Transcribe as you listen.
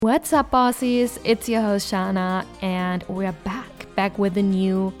What's up, bossies? It's your host, Shana, and we're back with a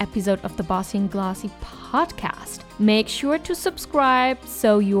new episode of the Bossy and Glossy podcast. Make sure to subscribe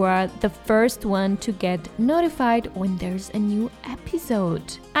so you are the first one to get notified when there's a new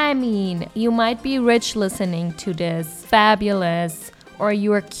episode. I mean, you might be rich listening to this, fabulous, or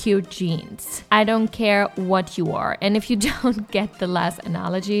you're cute jeans. I don't care what you are. And if you don't get the last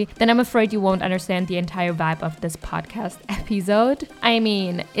analogy, then I'm afraid you won't understand the entire vibe of this podcast episode. I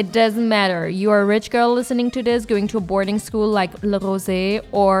mean, it doesn't matter. You're a rich girl listening to this, going to a boarding school like Le Rosé,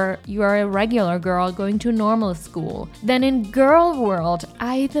 or you're a regular girl going to normal school. Then in girl world,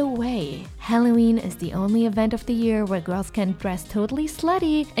 either way, Halloween is the only event of the year where girls can dress totally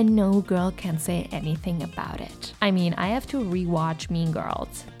slutty and no girl can say anything about it. I mean, I have to rewatch Mean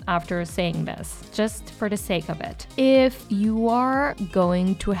Girls after saying this, just for the sake of it. If you are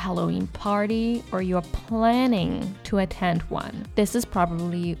going to a Halloween party or you're planning to attend one, this is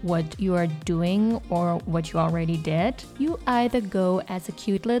probably what you are doing or what you already did. You either go as a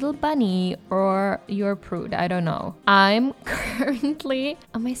cute little bunny or you're a prude, I don't know. I'm currently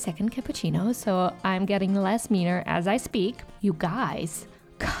on my second cappuccino, so I'm getting less meaner as I speak. You guys,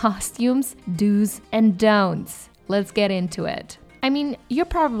 costumes, do's and don'ts. Let's get into it. I mean, you're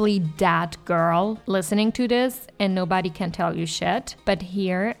probably that girl listening to this and nobody can tell you shit, but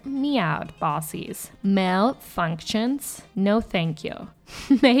hear me out, bossies. Malfunctions? No thank you.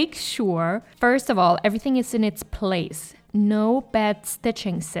 Make sure, first of all, everything is in its place. No bad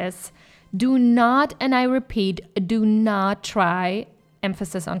stitching, sis. Do not, and I repeat, do not try,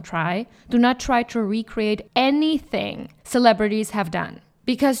 emphasis on try, do not try to recreate anything celebrities have done.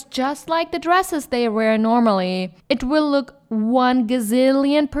 Because just like the dresses they wear normally, it will look 1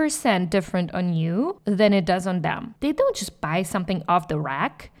 gazillion% different on you than it does on them. They don't just buy something off the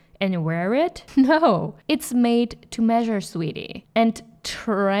rack and wear it. No, it's made to measure, sweetie. And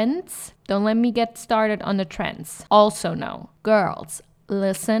trends, don't let me get started on the trends. Also no, girls,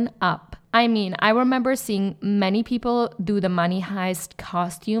 listen up. I mean, I remember seeing many people do the Money Heist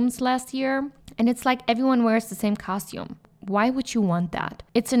costumes last year, and it's like everyone wears the same costume. Why would you want that?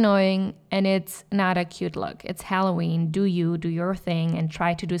 It's annoying and it's not a cute look. It's Halloween. Do your thing and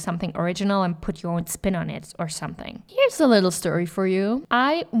try to do something original and put your own spin on it or something. Here's a little story for you.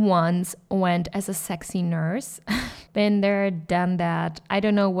 I once went as a sexy nurse. Been there, done that. I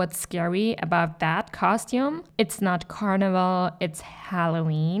don't know what's scary about that costume. It's not carnival, it's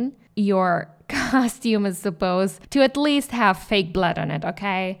Halloween. Your costume is supposed to at least have fake blood on it,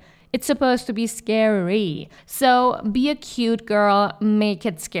 okay? It's supposed to be scary. So be a cute girl, make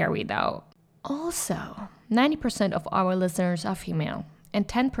it scary though. Also, 90% of our listeners are female and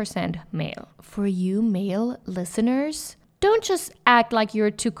 10% male. For you male listeners, don't just act like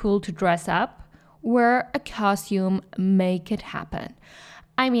you're too cool to dress up. Wear a costume, make it happen.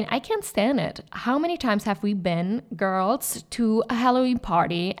 I mean, I can't stand it. How many times have we been, girls, to a Halloween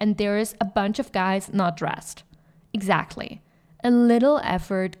party and there's a bunch of guys not dressed? Exactly. A little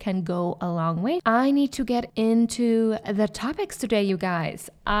effort can go a long way. I need to get into the topics today, you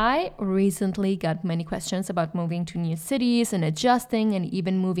guys. I recently got many questions about moving to new cities and adjusting and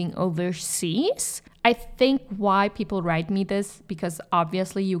even moving overseas. I think why people write me this, because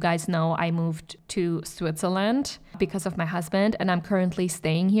obviously you guys know I moved to Switzerland because of my husband and I'm currently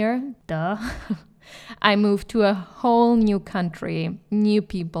staying here. Duh. I moved to a whole new country, new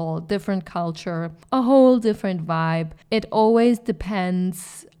people, different culture, a whole different vibe. It always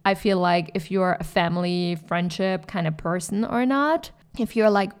depends, I feel like, if you're a family, friendship kind of person or not. If you're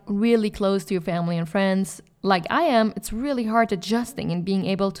like really close to your family and friends, like I am, it's really hard adjusting and being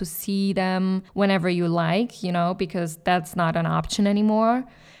able to see them whenever you like, because that's not an option anymore.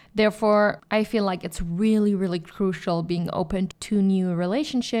 Therefore, I feel like it's really, really crucial being open to new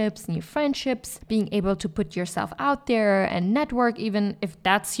relationships, new friendships, being able to put yourself out there and network, even if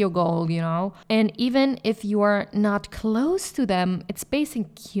that's your goal, And even if you are not close to them, it's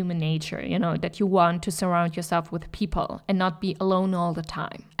basic human nature, that you want to surround yourself with people and not be alone all the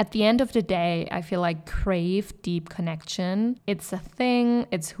time. At the end of the day, I feel like crave deep connection. It's a thing,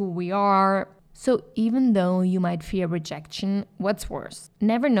 it's who we are. So even though you might fear rejection, what's worse?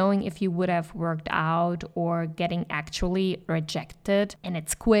 Never knowing if you would have worked out or getting actually rejected and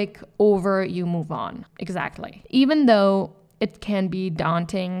it's quick, over, you move on. Exactly. Even though it can be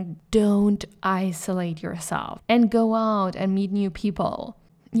daunting, don't isolate yourself and go out and meet new people.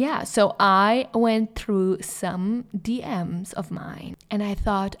 Yeah, so I went through some DMs of mine and I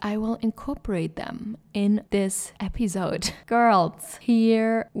thought I will incorporate them in this episode. Girls,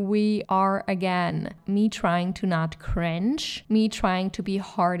 here we are again. Me trying to not cringe, me trying to be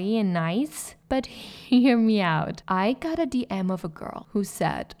hearty and nice. But hear me out. I got a DM of a girl who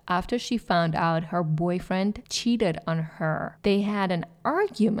said after she found out her boyfriend cheated on her, they had an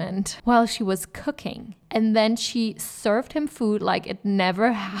argument while she was cooking. And then she served him food like it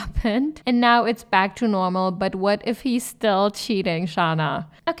never happened. And now it's back to normal. But what if he's still cheating, Shana?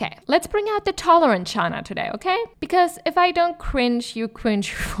 Okay, let's bring out the tolerant Shana today, okay? Because if I don't cringe, you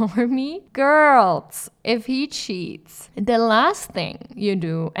cringe for me. Girls, if he cheats, the last thing you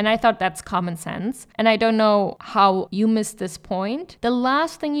do, and I thought that's common sense, and I don't know how you missed this point, the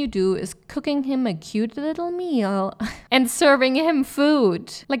last thing you do is cooking him a cute little meal and serving him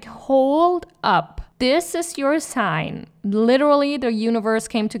food. Like, hold up. This is your sign. Literally, the universe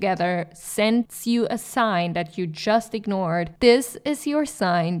came together, sends you a sign that you just ignored. This is your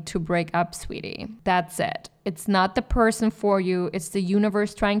sign to break up, sweetie. That's it. It's not the person for you. It's the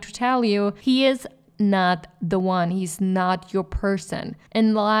universe trying to tell you he is not the one. He's not your person.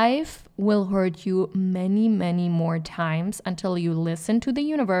 And life will hurt you many, many more times until you listen to the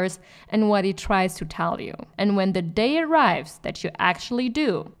universe and what it tries to tell you. And when the day arrives that you actually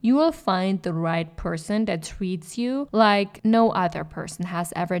do, you will find the right person that treats you like no other person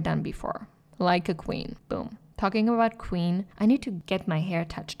has ever done before. Like a queen. Boom. Talking about queen, I need to get my hair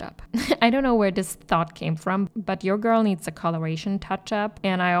touched up. I don't know where this thought came from, but your girl needs a coloration touch up.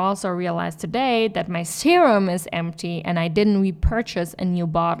 And I also realized today that my serum is empty and I didn't repurchase a new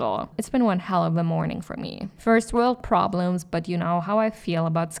bottle. It's been one hell of a morning for me. First world problems, but you know how I feel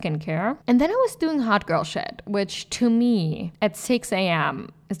about skincare. And then I was doing hot girl shit, which to me at 6 a.m.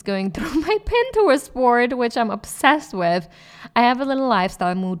 is going through my Pinterest board, which I'm obsessed with. I have a little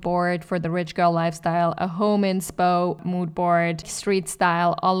lifestyle mood board for the rich girl lifestyle, a home inspo mood board, street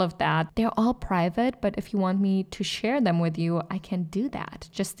style, all of that. They're all private, but if you want me to share them with you, I can do that.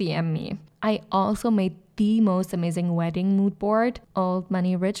 Just DM me. I also made the most amazing wedding mood board, old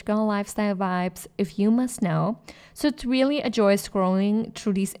money, rich girl lifestyle vibes, if you must know. So it's really a joy scrolling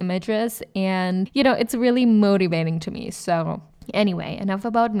through these images and, you know, it's really motivating to me. So anyway, enough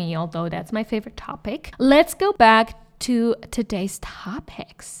about me, although that's my favorite topic. Let's go back to today's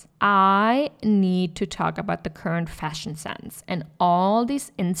topics. I need to talk about the current fashion sense and all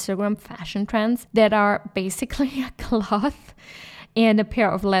these Instagram fashion trends that are basically a cloth and a pair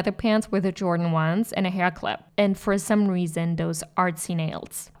of leather pants with a Jordan 1s and a hair clip. And for some reason, those artsy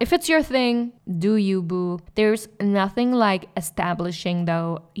nails. If it's your thing, do you, boo. There's nothing like establishing,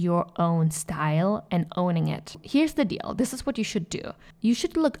 though, your own style and owning it. Here's the deal. This is what you should do. You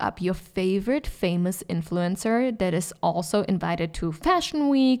should look up your favorite famous influencer that is also invited to Fashion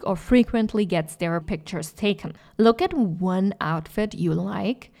Week or frequently gets their pictures taken. Look at one outfit you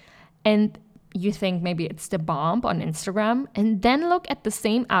like and you think maybe it's the bomb on Instagram, and then look at the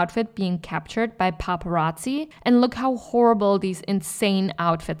same outfit being captured by paparazzi and look how horrible these insane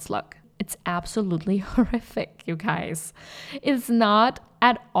outfits look. It's absolutely horrific, you guys. It's not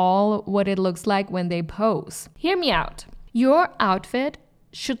at all what it looks like when they pose. Hear me out. Your outfit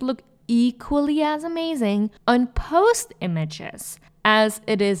should look equally as amazing on post images as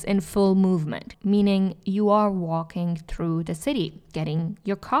it is in full movement, meaning you are walking through the city, getting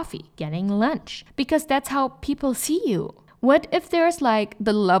your coffee, getting lunch, because that's how people see you. What if there's like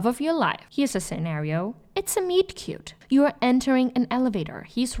the love of your life? Here's a scenario. It's a meet cute. You're entering an elevator.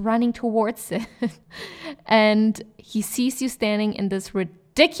 He's running towards it and he sees you standing in this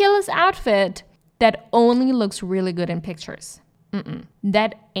ridiculous outfit that only looks really good in pictures.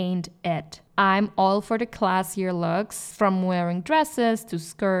 That ain't it. I'm all for the classier looks, from wearing dresses to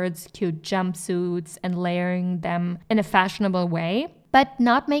skirts, cute jumpsuits, and layering them in a fashionable way, but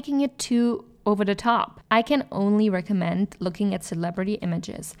not making it too over the top. I can only recommend looking at celebrity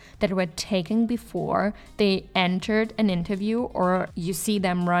images that were taken before they entered an interview or you see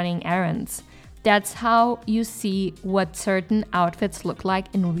them running errands. That's how you see what certain outfits look like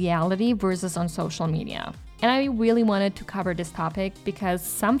in reality versus on social media. And I really wanted to cover this topic because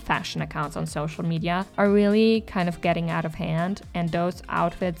some fashion accounts on social media are really kind of getting out of hand, and those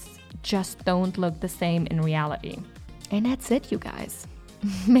outfits just don't look the same in reality. And that's it, you guys.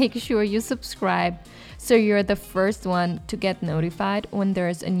 Make sure you subscribe so you're the first one to get notified when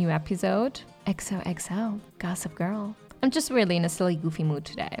there's a new episode. XOXO, Gossip Girl. I'm just really in a silly, goofy mood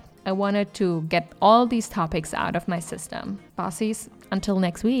today. I wanted to get all these topics out of my system. Bossies, until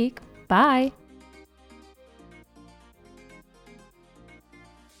next week, bye!